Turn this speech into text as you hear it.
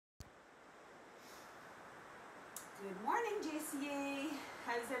Good morning, JCA.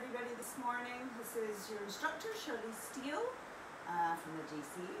 How's everybody this morning? This is your instructor, Shirley from the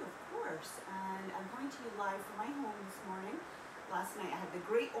JCA, of course. And I'm coming to you live from my home this morning. Last night I had the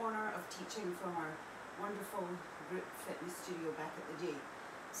great honour of teaching from our wonderful group fitness studio back at the J.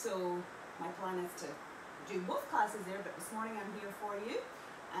 So my plan is to do both classes there, but this morning I'm here for you.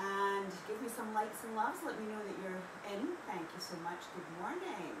 And give me some likes and loves. Let me know that you're in. Thank you so much. Good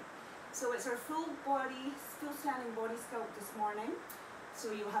morning. So it's our full standing body sculpt this morning.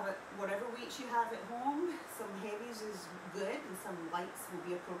 So you'll have whatever weights you have at home. Some heavies is good and some lights will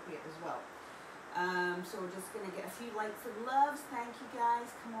be appropriate as well. So we're just going to get a few likes and loves. Thank you guys.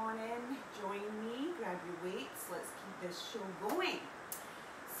 Come on in, join me, grab your weights. Let's keep this show going.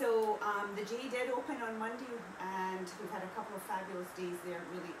 So the J did open on Monday and we've had a couple of fabulous days there.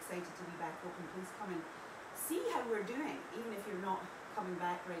 Really excited to be back open. Please come and see how we're doing. Even if you're not coming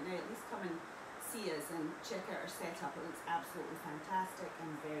back right now, at least come and see us and check out our setup. It looks absolutely fantastic and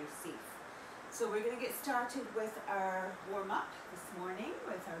very safe. So we're going to get started with our warm-up this morning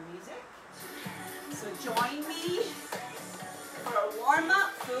with our music. So join me for a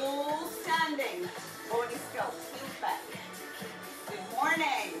warm-up, full standing body sculpt, heels back. Good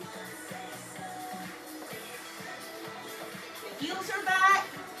morning. The heels are back,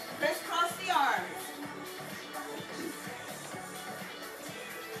 crisscross the arms.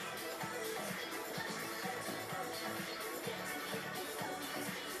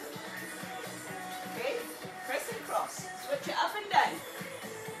 Switch it up and down.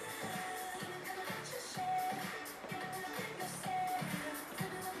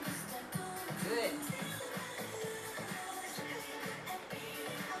 Good.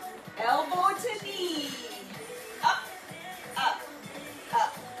 Elbow to knee. Up, up,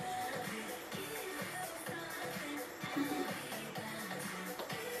 up.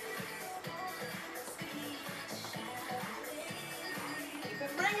 Keep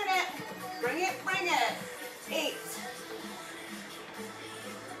it bringing it. Bring it, bring it. 8.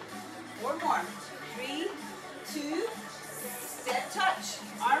 4 more. 3, 2, step touch,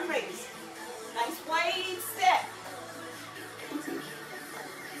 arm raise. Nice wide step.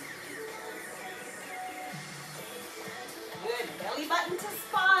 Good, belly button to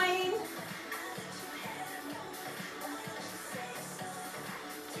spine.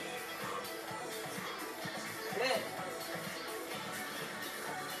 Good.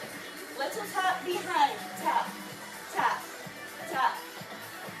 Little tap behind, tap, tap, tap.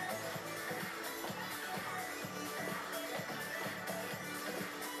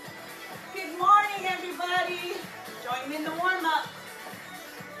 Good morning, everybody. Join me in the warm-up.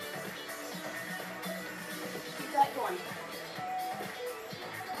 Keep that going.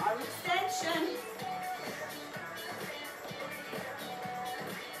 Arm extension.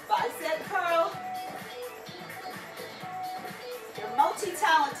 Bicep curl. You're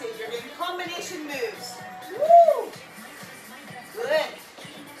multi-talented. You're doing combination moves. Woo! Good.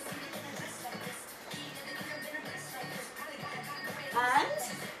 And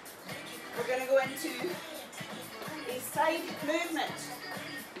we're going to go into a side movement.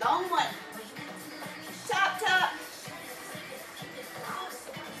 Long one. Tap, tap.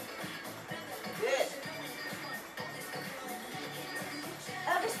 Good.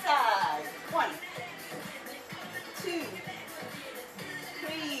 Other side. 1, 2,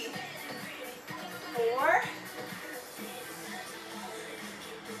 3, 4.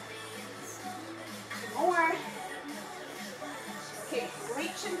 2 more. Okay,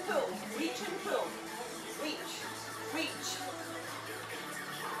 reach and pull, reach and pull, reach, reach.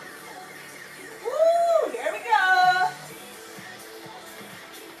 Woo, here we go.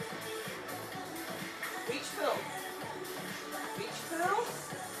 Reach, pull, reach, pull.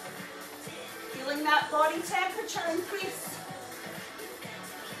 Feeling that body temperature increase.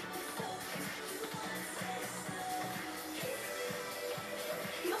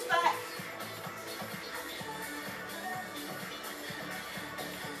 Heels back.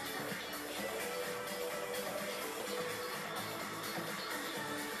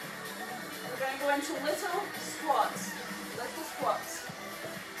 Go into little squats,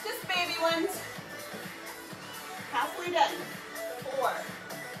 just baby ones, halfway done. 4,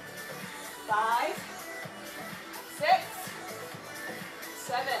 5, 6,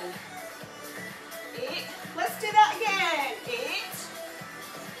 7, 8, let's do that again. 8,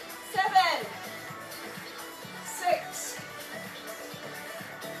 7, 6,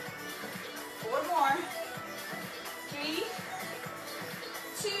 4 more, 3,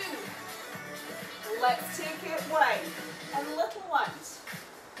 2, let's take it wide. And little ones.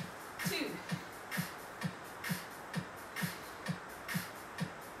 2.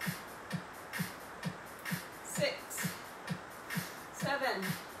 6.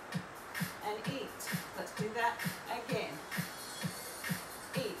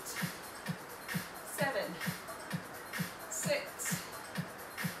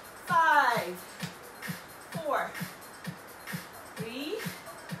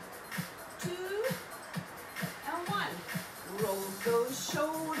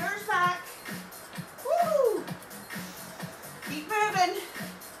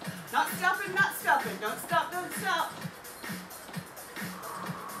 Not stopping, not stopping. Don't stop, don't stop.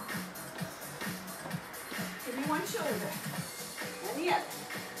 Give me one shoulder. And the other.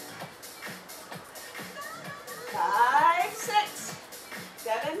 5, 6,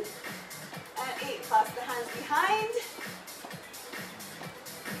 7, and 8. Clasp the hands behind.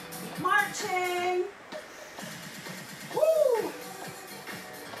 Keep marching. Woo!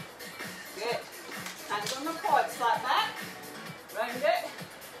 Good. Hands on the quads, flat back. Round it.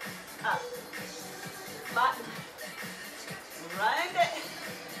 Up. Flatten. Round it.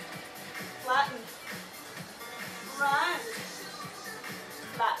 Flatten. Round.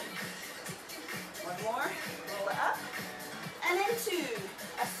 Flatten. One more. Roll it up. And into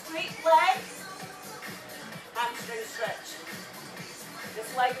a straight leg. Hamstring stretch. This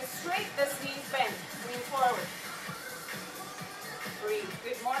leg is straight, this knee is bent. Lean forward. Breathe.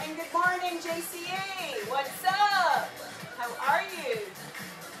 Good morning, JCA. What's up? How are you?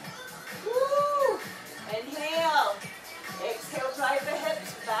 Woo! Inhale. Exhale, drive the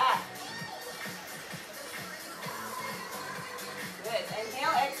hips back. Good.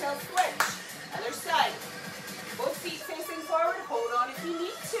 Inhale, exhale, switch. Other side. Both feet facing forward. Hold on if you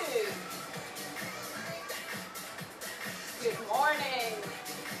need to. Good morning.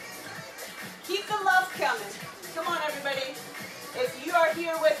 Keep the love coming. Come on, everybody. If you are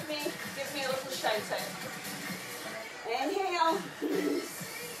here with me, give me a little shout out. Inhale.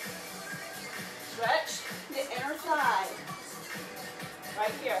 Stretch the inner thigh.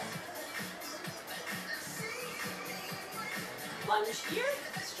 Right here. Lunge here.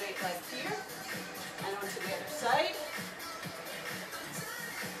 Straight leg here. And onto the other side.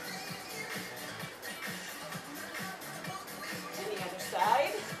 And the other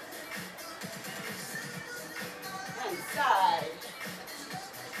side. And side.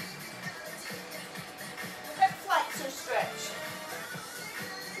 Hip flexor stretch.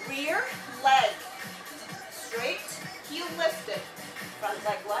 Rear leg. Straight, heel lifted. Front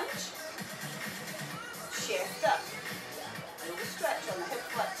leg lunge. Shift up. Little stretch on the hip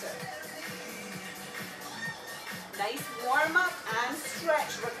flexor. Nice warm up and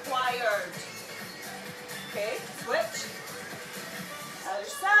stretch required. Okay, switch. Other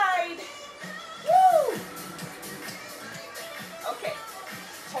side. Woo! Okay,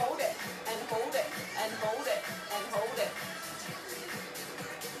 hold it, and hold it, and hold it, and hold it.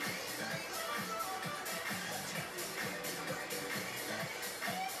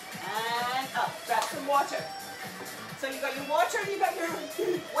 And up, grab some water. So you got your water, you got your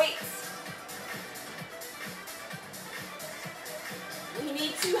weights. We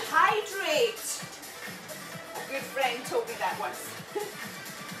need to hydrate. A good friend told me that once.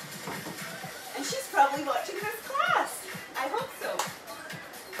 And she's probably watching this class. I hope so.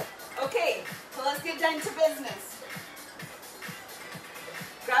 Okay, so let's get down to business.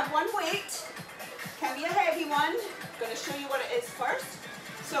 Grab one weight. Can be a heavy one. I'm going to show you what it is first.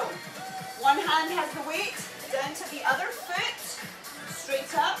 So, one hand has the weight, down to the other foot,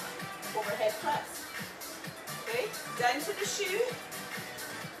 straight up, overhead press. Okay, down to the shoe,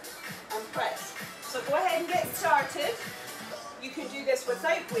 and press. So go ahead and get started. You can do this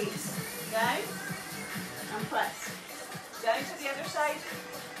without weights. Down, and press. Down to the other side,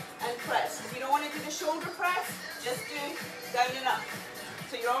 and press. If you don't want to do the shoulder press, just do down and up.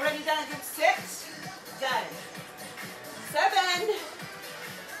 So you're already done a good 6, down. 7,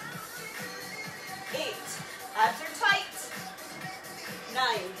 8, abs are tight.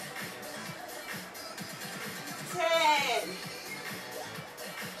 9, 10,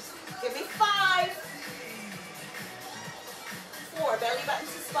 give me 5, 4, belly button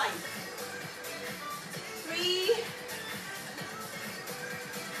to spine. 3,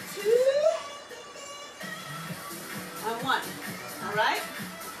 2, and 1. All right,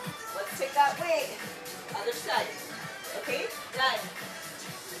 let's take that weight. Other side. Okay, down.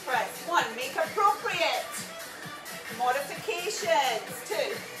 Press. 1, make appropriate. Modifications. 2.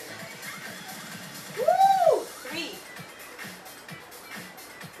 Woo! 3.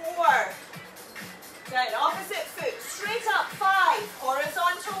 4. Down. Opposite foot. Straight up. 5.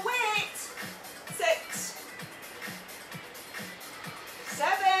 Horizontal weight. 6. 7.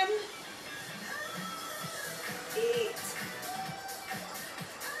 8.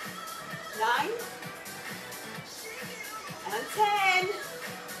 9. And 10.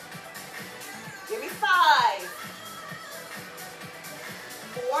 Give me 5.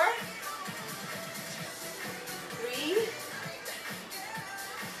 4. 3.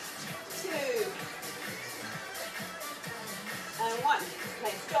 2.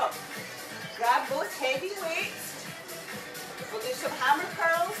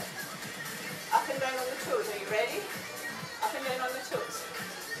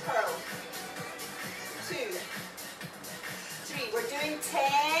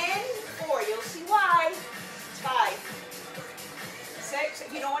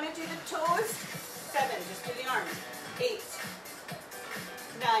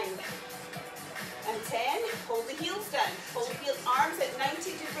 9, and 10. Hold the heels down. Hold the arms at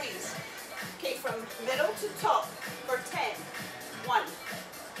 90 degrees. Okay, from middle to top for 10. 1,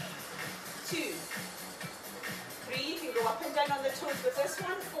 2, 3. You can go up and down on the toes with this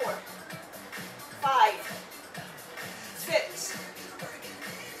one. 4, 5, 6,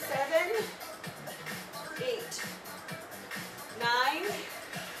 7, 8, 9,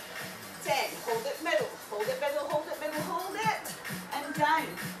 10. Hold it middle. Hold it middle. Hold it middle. Hold it. And down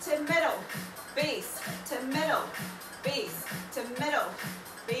to middle. Base to middle. Base to middle.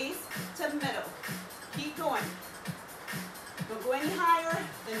 Base to middle. Keep going. Don't go any higher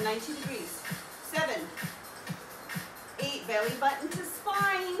than 90 degrees. 7, 8, belly button to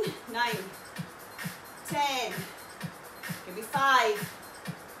spine. 9, 10. Give me 5,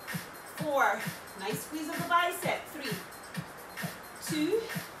 4. Nice squeeze of the bicep. 3, 2,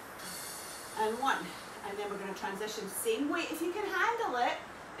 and 1. And then we're going to transition same weight, if you can handle it,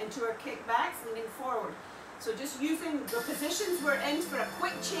 into our kickbacks, leaning forward. So just using the positions we're in for a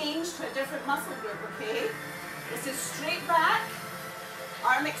quick change to a different muscle group, okay? This is straight back,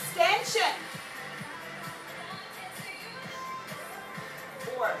 arm extension.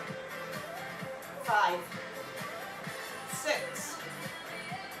 4, 5, 6,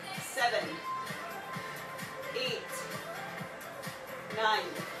 7, 8, 9,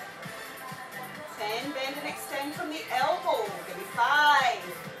 10. Bend and extend from the elbow. Give me 5,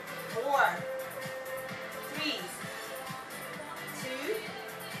 4, 3, 2,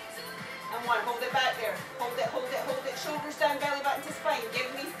 and 1. Hold it back there. Hold it, hold it, hold it. Shoulders down, belly button to spine.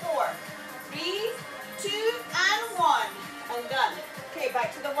 Give me 4, 3, 2, and 1. And done. Okay,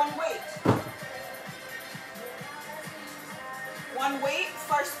 back to the one weight. One weight,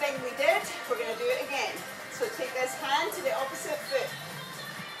 first thing we did, we're going to do it again. So take this hand to the opposite foot.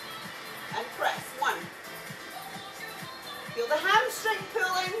 And press. 1. Feel the hamstring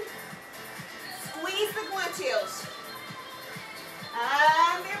pulling. Squeeze the gluteals.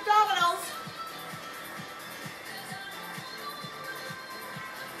 And the abdominals.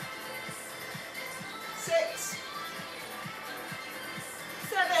 6,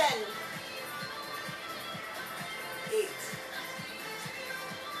 7, 8,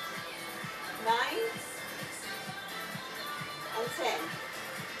 9, and 10.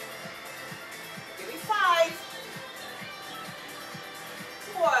 Give me 5,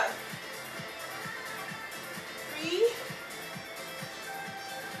 4, 3,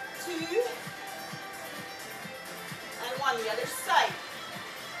 2, and 1. The other side.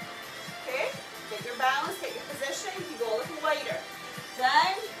 Okay? Get your balance, get your position. You go a little wider.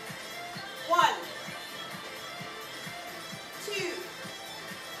 Down. 1, 2,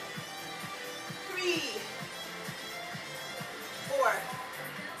 3, 4,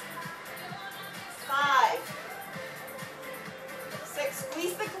 5, 6.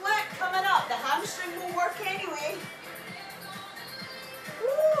 Squeeze the glute coming up. The hamstring will work anyway.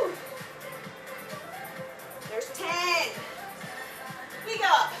 Woo. There's 10. Big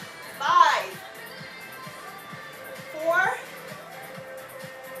up. 5, 4,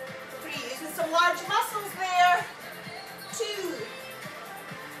 3. Using some large muscles there. 2,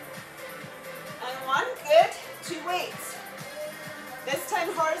 and 1. Good. 2 weights. This time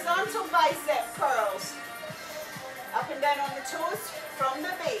horizontal bicep curls. Up and down on the toes from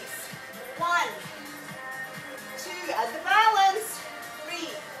the base. 1, 2. Add the balance. 3.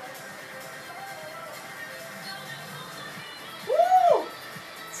 Woo!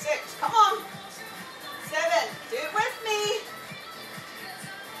 6. Come on. 7. Do it with me.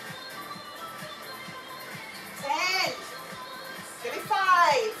 10. Give me 5,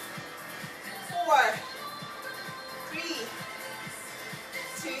 4, 3,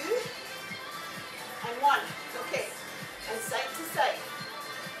 2, and 1. Okay. And side to side.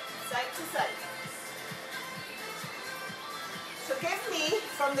 Side to side. So give me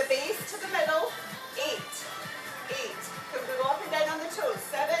from the base to the middle 8. 8. Can we go up and down on the toes?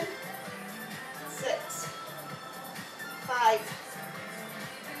 7, 6, 5,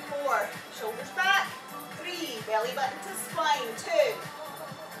 4. Shoulders back. 3. Belly button to spine. 2.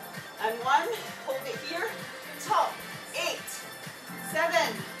 And 1. Hold it here. Top. 8,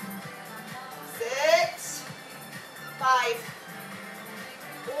 7, 6, 5,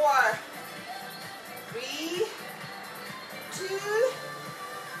 4, 3, 2,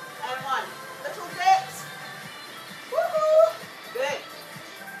 and 1. Little dips. Woohoo! Good.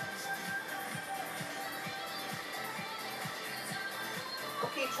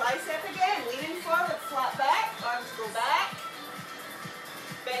 Okay, tricep again. Leaning forward, flat back. Arms go back.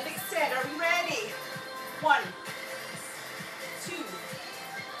 Bend, extend. Are we ready? 1, 2,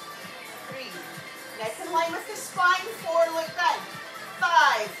 3. Neck in line with the spine. 4. Look down.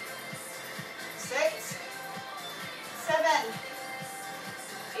 5, 6, 7,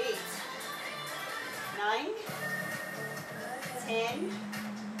 8, 9, 10,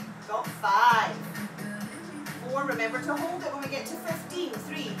 got 5, 4, remember to hold it when we get to 15,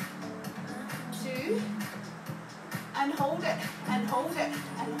 3, 2, and hold it, and hold it,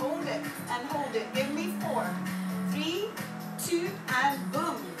 and hold it, and hold it. Give me 4, 3, 2, and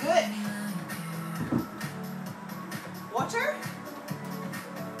boom, good. Water.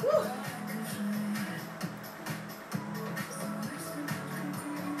 Woo.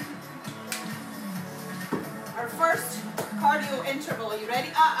 Our first cardio interval, you ready?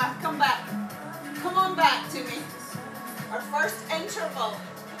 Come back. Come on back to me. Our first interval.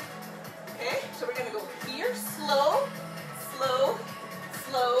 Okay, so we're gonna go here, slow, slow,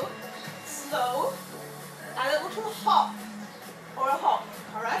 slow, slow, and a little hop, or a hop,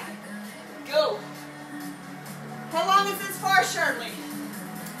 all right? Go. How long is this for, Shirley?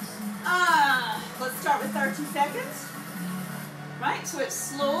 Let's start with 30 seconds. Right, so it's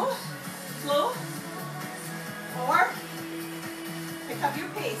slow, slow, or pick up your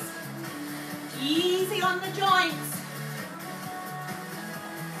pace. Easy on the joints.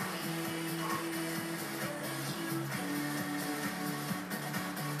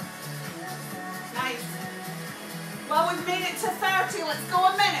 Nice. Well, we've made it to 30. Let's go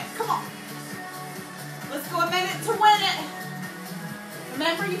a minute. Come on. Let's go a minute to win it.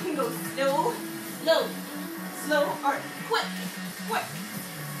 Remember, you can go slow, slow, slow, or quick, quick.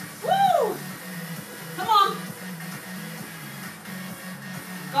 Woo! Come on.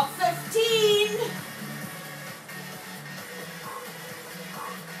 Got 15.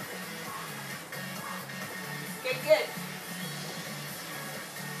 Good, good.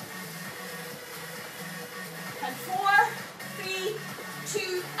 And 4, 3,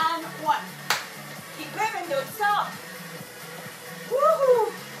 2, and 1. Keep moving, don't stop.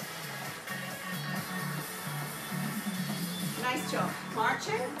 Woohoo! Nice job.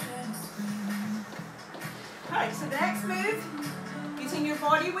 Marching. Alright, so the next move, using your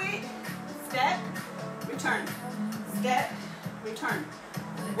body weight, step, return, step, return.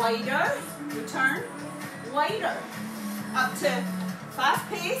 Wider, return, wider. Up to fast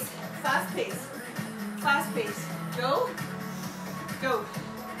pace, fast pace, fast pace. Go, go.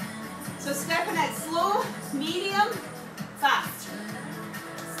 So stepping out slow, medium, fast.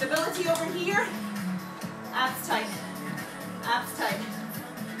 Stability over here, abs tight, abs tight.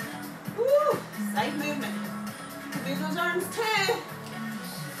 Woo, side movement. Move those arms too.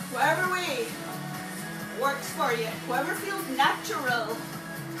 Whatever way works for you. Whatever feels natural.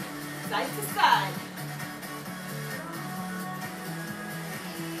 Side to side.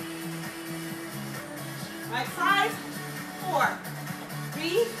 Right, 5, 4,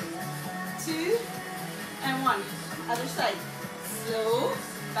 3, 2, and 1. Other side. Slow,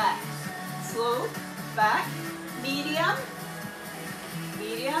 back, medium,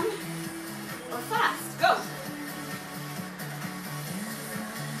 medium, or fast. Go.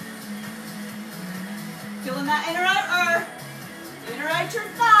 Feeling that inner outer, inner outer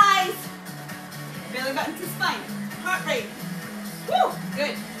thighs, belly button to spine, heart rate. Woo,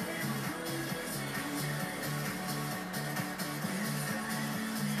 good.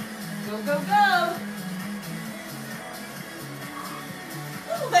 Go, go, go.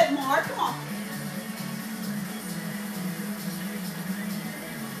 A little bit more, come on.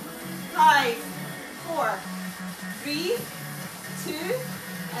 5, 4, 3, 2,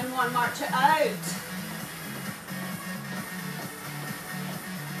 and 1. March it out.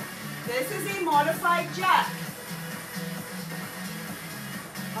 This is a modified jack.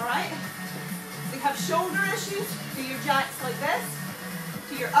 All right? If you have shoulder issues, do your jacks like this.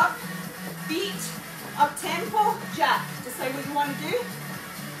 Do your up, beat, up tempo, jack. Decide what you want to do.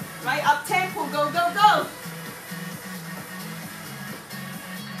 Right, up tempo, go, go, go.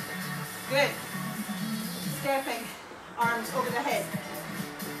 Good. Stepping, arms over the head.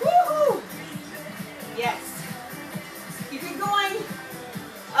 Woohoo! Yes. Keep it going.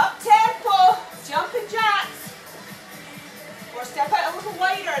 Up tempo, jumping jacks. Or step out a little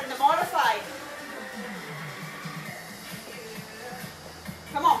wider in the modified.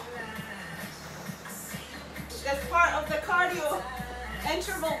 Come on. This part of the cardio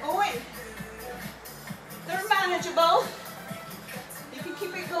interval going. They're manageable. You can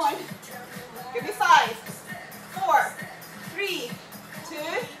keep it going. Give me 5, 4, 3, 2,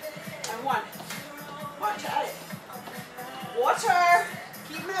 and 1. Watch it out.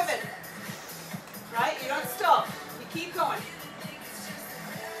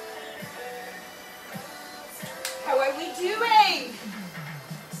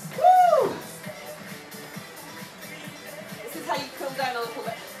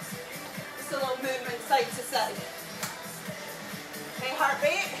 Just a little movement side to side. Okay, heart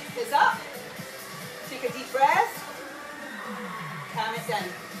rate is up. Take a deep breath. Calm it down.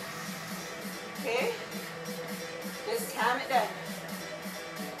 Okay? Just calm it down.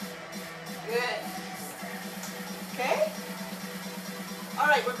 Good. Okay?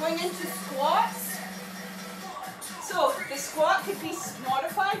 Alright, we're going into squats. So the squat could be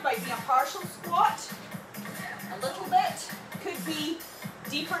modified by being a partial squat. A little bit. Could be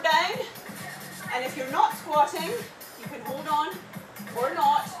deeper down. And if you're not squatting, you can hold on or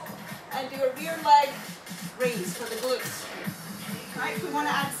not and do a rear leg raise for the glutes. Right, we want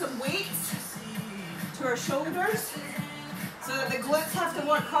to add some weights to our shoulders so that the glutes have to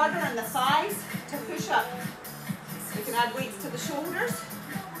work harder and the thighs to push up. We can add weights to the shoulders.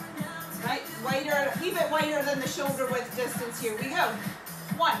 Right, wider, a wee bit wider than the shoulder width distance. Here we go.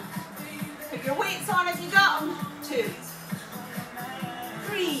 1. Put your weights on if you got them. 2.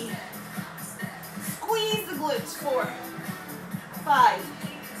 3. Squeeze the glutes. 4. 5.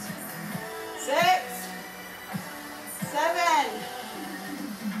 6. 7.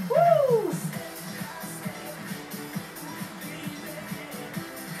 Woo!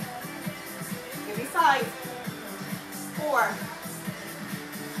 Give me 5. 4.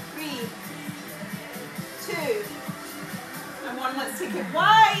 3. 2. And 1. Let's take it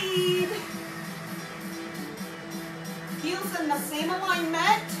wide. Heels in the same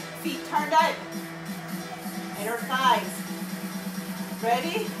alignment. Feet turned out. Inner thighs.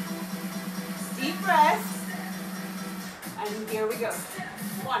 Ready? Deep breath. And here we go.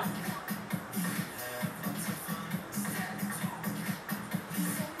 1.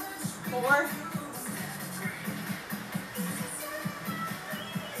 4.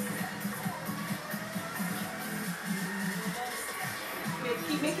 3.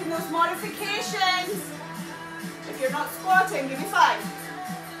 Keep making those modifications. If you're not squatting, give me 5.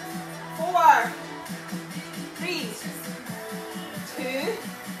 4. 3. 2.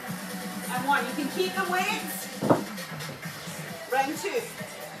 And 1. You can keep the weights. Round 2. You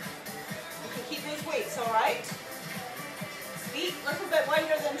can keep those weights, alright? Feet a little bit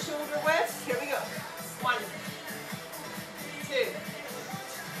wider than shoulder width. Here we go. 1. 2.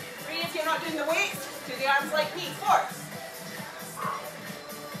 3 if you're not doing the weights. Do the arms like me. 4.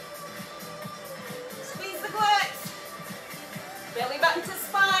 Squeeze the glutes. Belly button to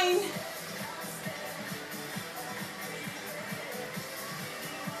spine.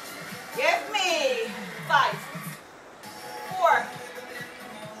 Give me 5. 4.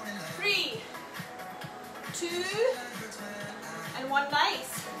 3. 2. And 1.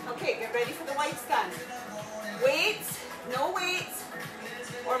 Nice. Okay, get ready for the wide stand. Weights, no weights,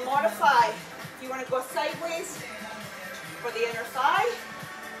 or modify. If you want to go sideways for the inner thigh.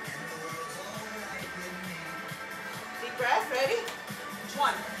 Deep breath, ready?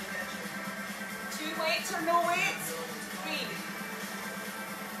 1. 2 weights or no weights. 3.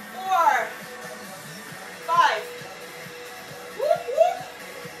 4. 5. Whoop, whoop.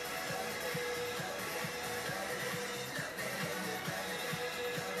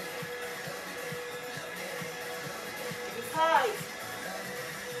 5.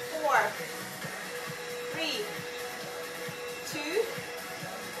 4. 3. 2.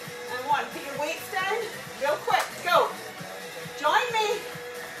 And 1. Put your weights down. Real quick. Go. Join me.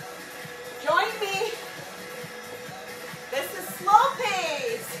 Join me. This is slow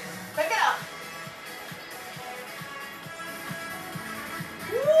pace. Pick it up.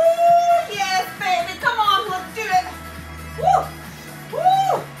 Woo! Yes, baby. Come on. Let's do it. Woo!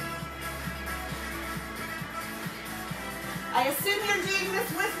 Woo! I assume you're doing this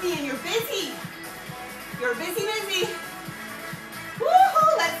with me and you're busy. You're busy.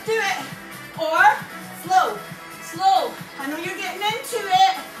 Woohoo! Let's do it. Or slow. Slow. I know you're getting into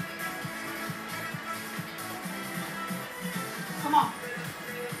it. Come on.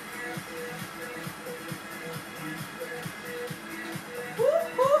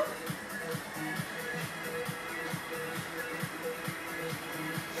 Woo-hoo.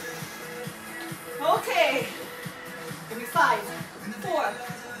 Okay. Give me 5, 4,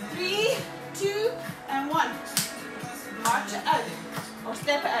 3, 2, and 1. March it out. Or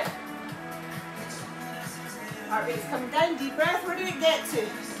step it out. Heart rate's coming down. Deep breath. Where did it get to?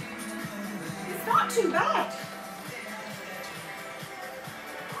 It's not too bad.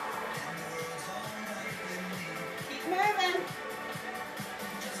 Keep moving.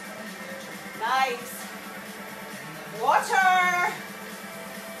 Nice. Water.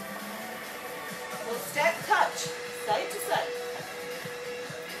 Little step touch. Side to side.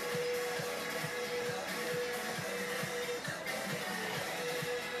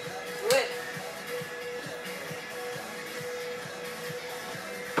 Good.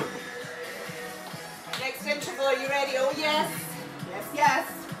 ready? Oh yes. Yes, yes.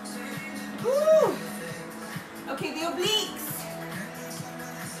 Woo. Okay, the obliques.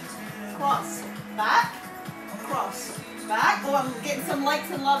 Cross, back, cross, back. Oh, I'm getting some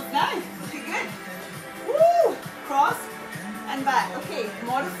likes and loves now. Okay, good. Woo. Cross and back. Okay,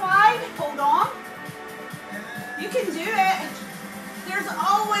 modified. Hold on. You can do it. There's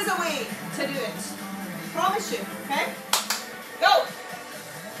always a way to do it. Promise you, okay? Go.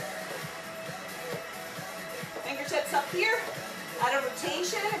 Fingertips up here. Add a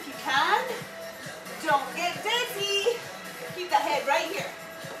rotation if you can. Don't get dizzy. Keep the head right here.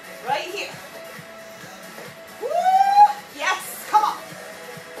 Right here. Woo! Yes, come on.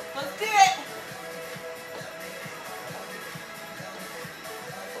 Let's do it.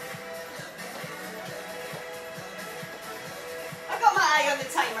 I got my eye on the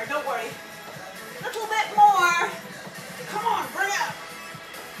timer, don't worry. A little bit more. Come on, bring it up.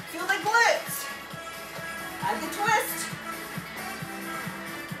 Feel the glutes. Add the twist.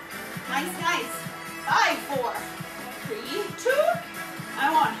 Nice, nice. 5, 4, 3, 2,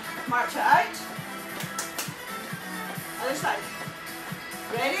 and 1. March out. Other side.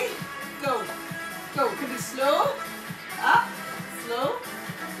 Ready? Go. Go. Can be slow. Up. Slow.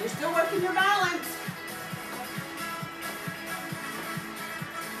 You're still working your balance.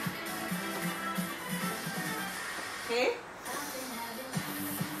 Okay.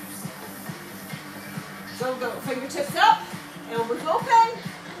 Go, go. Fingertips up. Elbows open.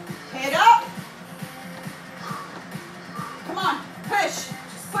 Head up. Come on. Push.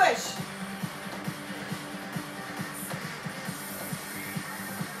 Push.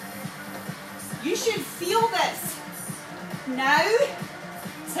 You should feel this now,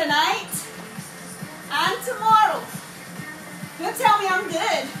 tonight, and tomorrow. Don't tell me I'm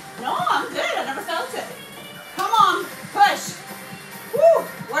good. No, I'm good. I never felt it. Come on. Push. Woo.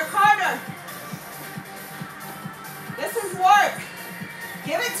 Work harder. This is work.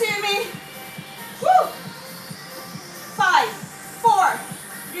 Give it to me. Woo. 5, 4,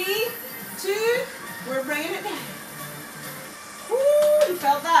 3, 2. We're bringing it down. Woo. You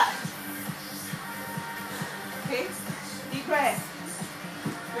felt that? Okay. Deep breath.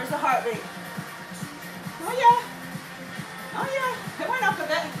 There's the heart rate. Oh yeah. Oh yeah. It went up a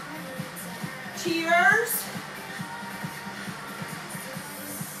bit. Cheers.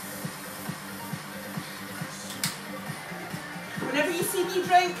 Whenever you see me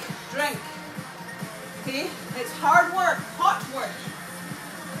drink, drink. Okay? It's hard work, hot work.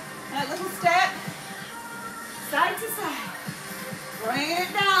 That little step, side to side. Bring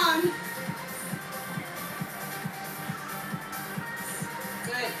it down.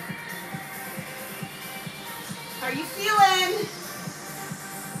 Good. How are you feeling?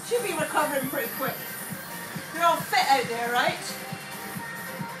 Should be recovering pretty quick. You're all fit out there, right?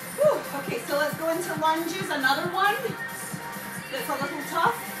 Whew. Okay, so let's go into lunges. Another one. That's a little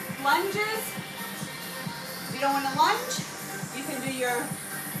tough. Lunges. If you don't want to lunge, you can do your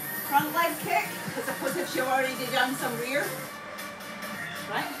front leg kick. I suppose if you've already done some rear.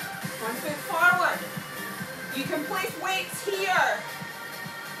 Right? 1 foot forward. You can place weights here.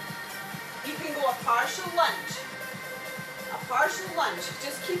 You can go a partial lunge. A partial lunge.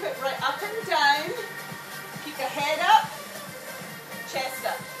 Just keep it right up and down. Keep the head up. Chest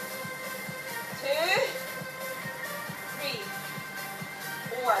up. 2, 3,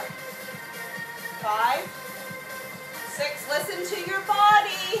 4, 5, 6. Listen to your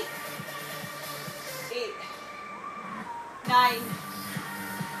body. 8, 9,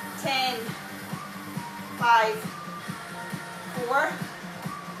 10, 5, 4,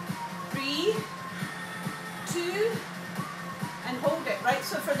 3, 2, and hold it, right?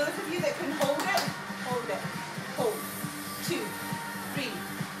 So for those of you that can hold it, hold it. Hold. 2, 3,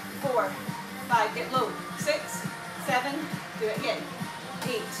 4, 5. Get low. 6, 7. Do it again.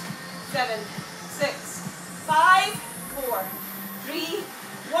 8, 7, 6, 5, 4, 3.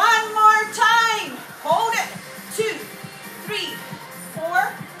 One more time. Hold it. 2, 3,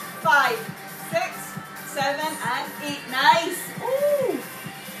 4, 5, 6, 7, and 8. Nice. Ooh.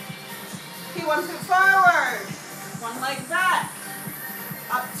 Okay, 1 foot forward. One leg back.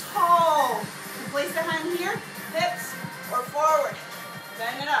 Up tall. You place the hand here, hips, or forward.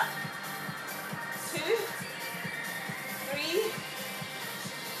 Bend it up. 2, 3.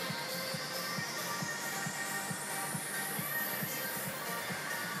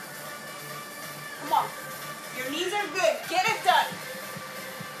 Come on. Your knees are good. Get it done.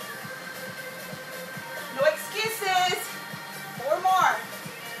 No excuses. 4 more.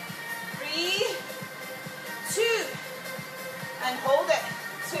 3, 2. And hold it.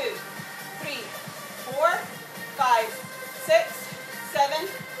 2, 3, 4, 5, 6, 7.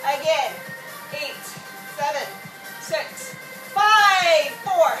 Again. 8, 7, 6, 5,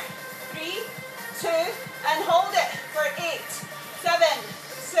 4, 3, 2, and hold it for 8, 7,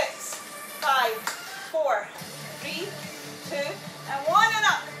 6, 5, 4, 3, 2, and 1, and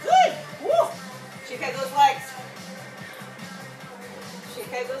up. Good. Woo. Shake out those legs.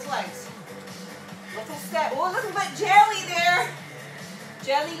 Shake out those legs. Little step. Oh, a little bit jelly there.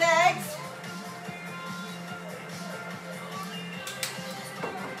 Jelly legs.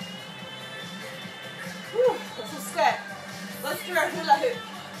 Whew, little step. Let's do our hula hoop.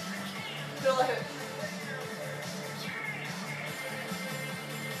 Hula hoop.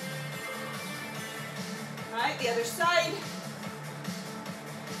 Right, the other side.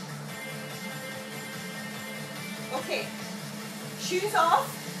 Okay, shoes off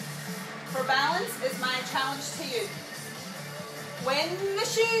for balance is my challenge to you. When the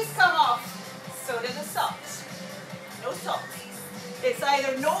shoes come off, so do the socks. No socks. It's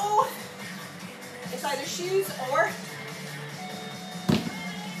either shoes or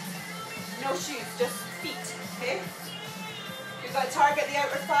no shoes, just feet, okay? You've got to target the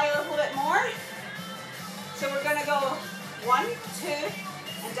outer thigh a little bit more. So we're going to go 1, 2,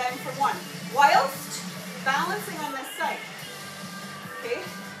 and down for 1, whilst balancing on this side. Okay?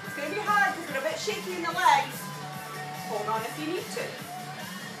 It's going to be hard because we're a bit shaky in the legs. Hold on if you need to.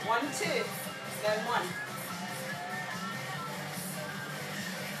 1, 2, then 1.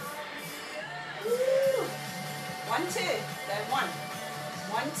 Woo. 1, 2, then 1.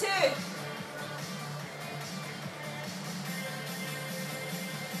 1, 2.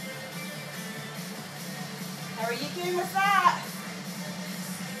 How are you doing with that?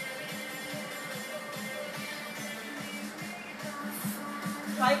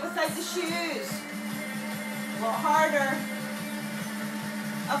 Try it without the shoes. A lot harder.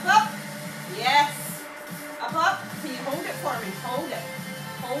 Up, up. Yes. Up, up. Can you hold it for me? Hold it.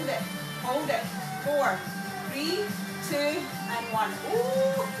 Hold it. Hold it. 4, 3, 2, and 1.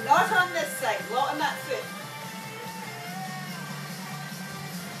 Ooh, not on this side. A lot on that foot.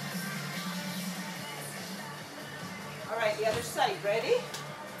 All right, the other side. Ready?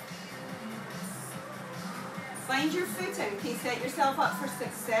 Find your footing. Okay, set yourself up for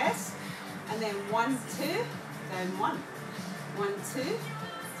success. And then 1, 2, then 1. 1, 2,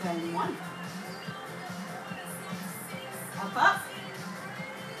 then 1. Up, up.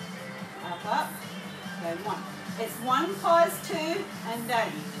 Up, up. Then 1. It's 1, pause, 2, and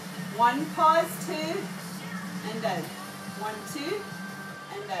down. 1, pause, 2, and down. 1, 2,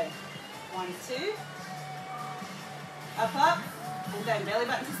 and down. 1, 2. Up, up, and down. Belly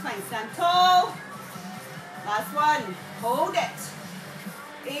button to spine. Stand tall. Last one. Hold it.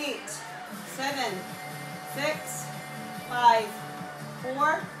 8, 7, 6, 5,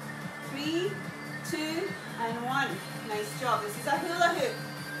 4, 3, 2, and 1. Nice job. This is a hula hoop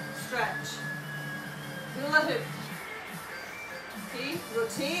stretch. Hula hoop. Okay,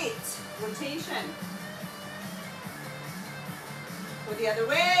 rotate. Rotation. Go the other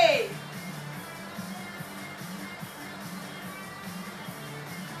way.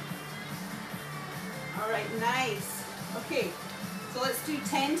 All right, nice. Okay, so let's do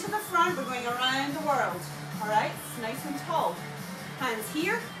 10 to the front. We're going around the world. All right, it's nice and tall. Hands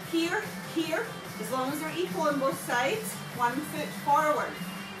here, here, here. As long as they're equal on both sides. 1 foot forward.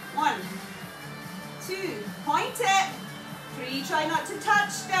 1, 2, point it. 3, try not to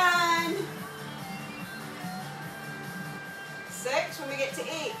touch down. 6, when we get to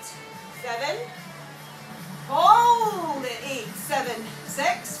 8, 7, hold it, 8, 7,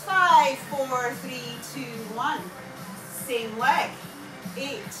 6, 5, 4, 3, 2, 1. Same leg,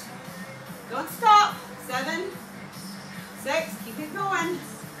 8. Don't stop, 7, 6, keep it going,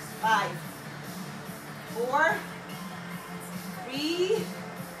 5, 4, 3,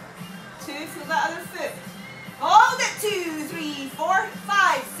 2, feel that other foot. Hold it, 2, 3, 4,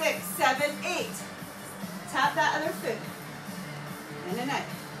 5, 6, 7, 8. Tap that other foot. In and out.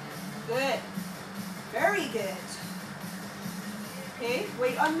 Good. Very good. Okay,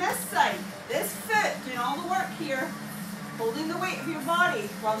 weight on this side. This foot, doing all the work here. Holding the weight of your body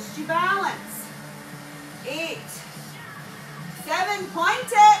whilst you balance. 8, 7,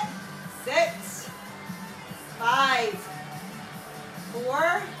 point it. 6, 5,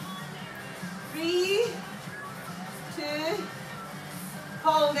 4, 3, 2,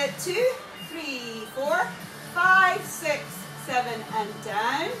 hold it, 2, 3, 4, 5, 6, 7, and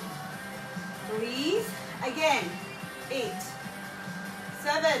down. Breathe. Again. 8,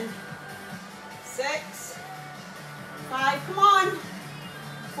 7, 6, 5, come on.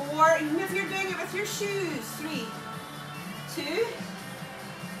 4, even if you're doing it with your shoes. 3, 2,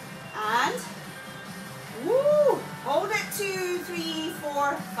 and woo! Hold it, 2, 3,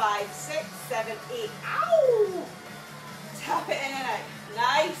 4, 5, 6, 7, 8. Ow! Tap it in and out.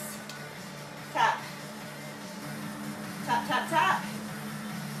 Nice. Tap. Tap, tap, tap.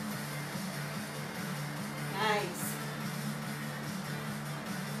 Nice.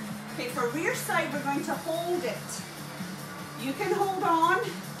 Okay, for rear side, we're going to hold it. You can hold on,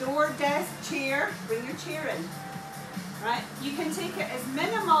 door, desk, chair, bring your chair in, right? You can take it as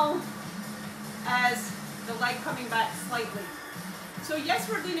minimal as the leg coming back slightly. So yes,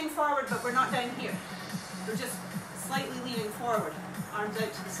 we're leaning forward, but we're not down here. We're just slightly leaning forward. Arms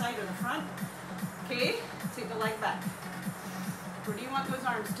out to the side or the front. Okay, take the leg back. Where do you want those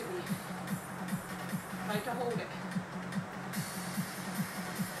arms to be? Try to hold it.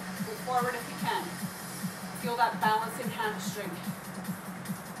 Go forward if you can. Feel that balancing hamstring.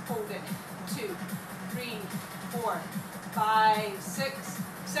 Hold it. 2, 3, 4, 5, 6,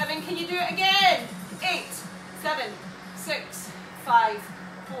 7. Can you do it again? 8, 7, 6, 5,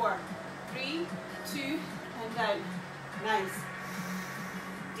 4, 3, 2, and down. Nice.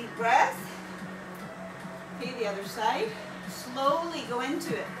 Deep breath. Okay, the other side. Slowly go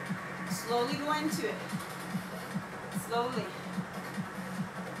into it. Slowly go into it. Slowly.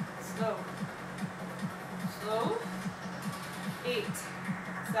 Slow. Slow. 8,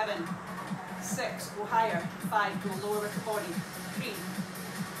 7, 6. Go higher. 5. Go lower with the body. 3,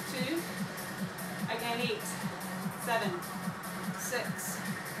 2. Again, 8, 7, 6,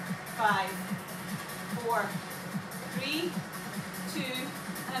 5, 4, 3, 2,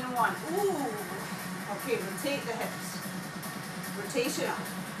 and 1. Ooh. Okay, rotate the hips. Rotation up.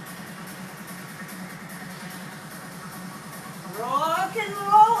 Rock and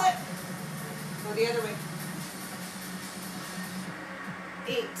roll it. Go the other way.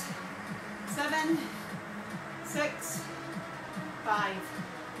 8, 7, 6, 5,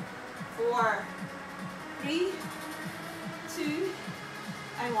 4, 3, 2,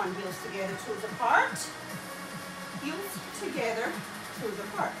 and 1. Heels together, toes apart. Heels together, toes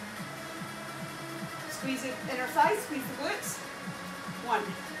apart. Squeeze the inner thighs, squeeze the glutes. 1,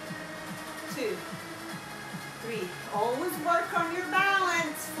 2, 3. Always work on your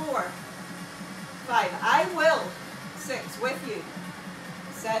balance. 4, 5. I will. 6 with you.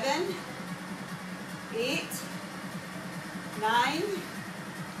 7, 8, 9,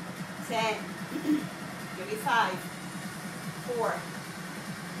 10. Give me 5, 4,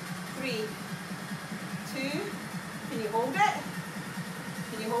 3, 2. Can you hold it?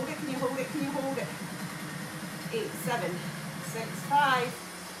 Can you hold it? Can you hold it? Can you hold it? 8, 7, 6, 5,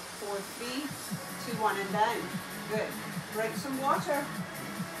 4, 3, 2, 1, and down. Good. Drink some water.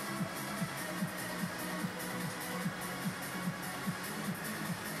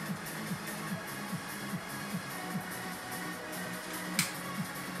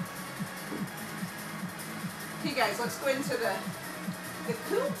 Okay guys, let's go into the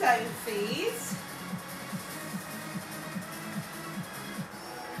cool down phase.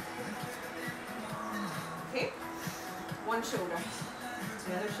 Okay, one shoulder,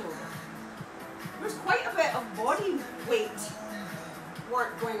 the other shoulder. There's quite a bit of body weight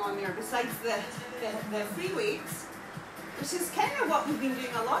work going on there besides the free weights, which is kind of what we've been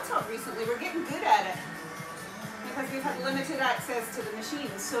doing a lot of recently. We're getting good at it because we've had limited access to the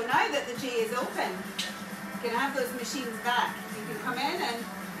machines. So now that the J is open, you can have those machines back. You can come in and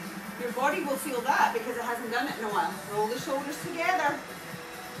your body will feel that because it hasn't done it in a while. Roll the shoulders together.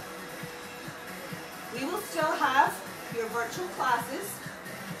 We will still have your virtual classes.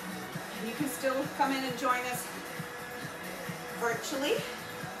 You can still come in and join us virtually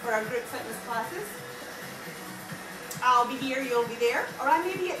for our group fitness classes. I'll be here, you'll be there, or I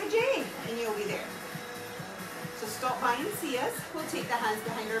may be at the J and you'll be there. So stop by and see us. We'll take the hands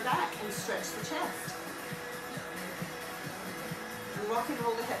behind our back and stretch the chest. And rock and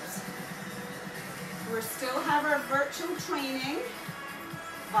roll the hips. We'll still have our virtual training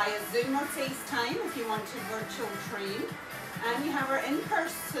via Zoom or FaceTime if you want to virtual train. And you have our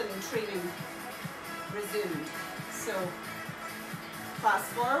in-person training resumed. So, class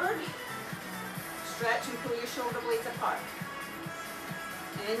forward, stretch and pull your shoulder blades apart.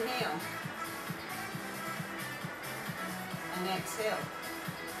 Inhale. And exhale.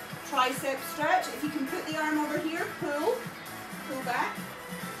 Tricep stretch. If you can put the arm over here, pull back.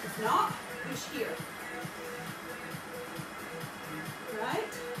 If not, push here.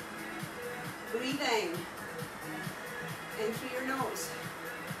 Right? Breathing. In through your nose,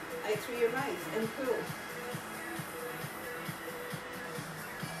 out through your mouth, and pull.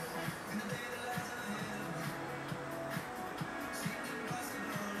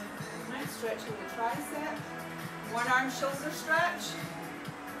 Right, stretching the tricep. One arm shoulder stretch.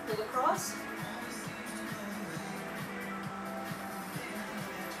 Pull across.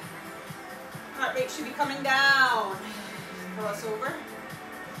 Heart rate should be coming down. Cross over.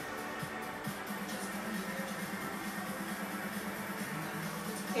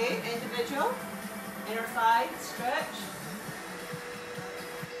 Okay, individual. Inner thigh stretch.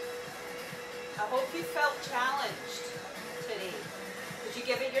 I hope you felt challenged today. Did you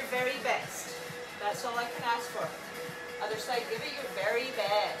give it your very best? That's all I can ask for. Other side, give it your very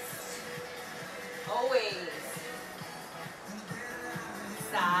best. Always.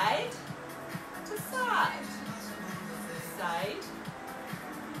 Side to side. Side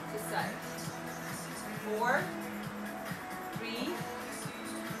to side. 4, 3,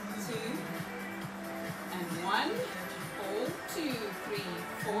 2, and 1. Hold, 2, 3,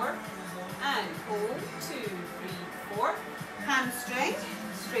 4. And hold, 2, 3, 4. Hamstring,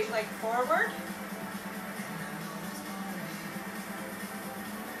 straight leg forward.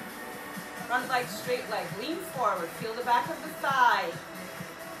 Front leg, straight leg, lean forward. Feel the back of the thigh.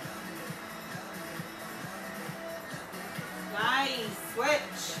 Nice,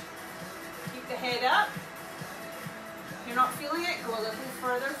 switch. Keep the head up. If you're not feeling it, go a little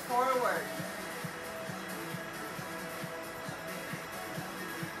further forward.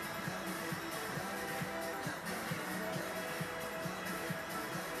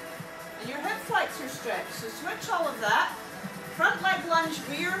 And your hip flexor stretch, so switch all of that. Front leg lunge,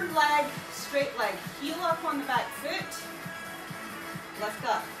 rear leg, straight leg. Heel up on the back foot. Lift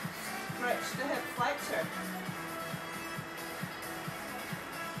up. Stretch the hip flexor.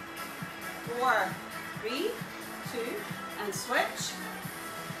 4, 3, 2, and switch.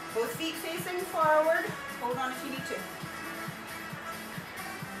 Both feet facing forward. Hold on if you need to.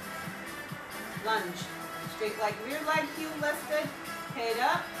 Lunge. Straight leg, rear leg, heel lifted. Head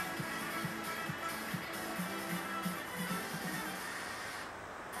up.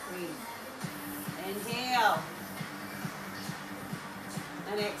 Breathe. Inhale.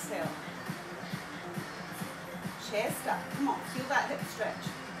 And exhale. Chest up. Come on, feel that hip stretch.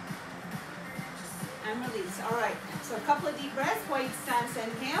 And release. All right, so a couple of deep breaths. Wide stance,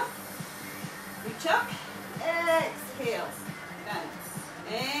 inhale. Reach up. Exhale. Down.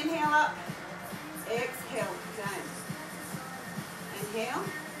 Inhale up. Exhale. Down. Inhale.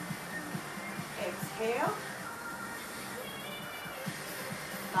 Exhale.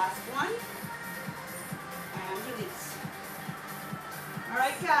 Last one. And release. All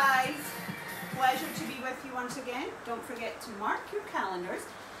right, guys. Pleasure to be with you once again. Don't forget to mark your calendars.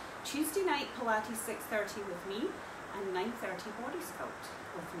 Tuesday night Pilates 6:30 with me and 9:30 Body Sculpt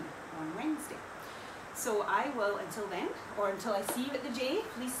with me on Wednesday. So I will, until then, or until I see you at the J,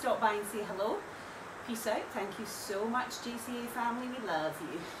 please stop by and say hello. Peace out. Thank you so much, JCA family. We love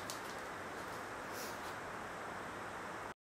you.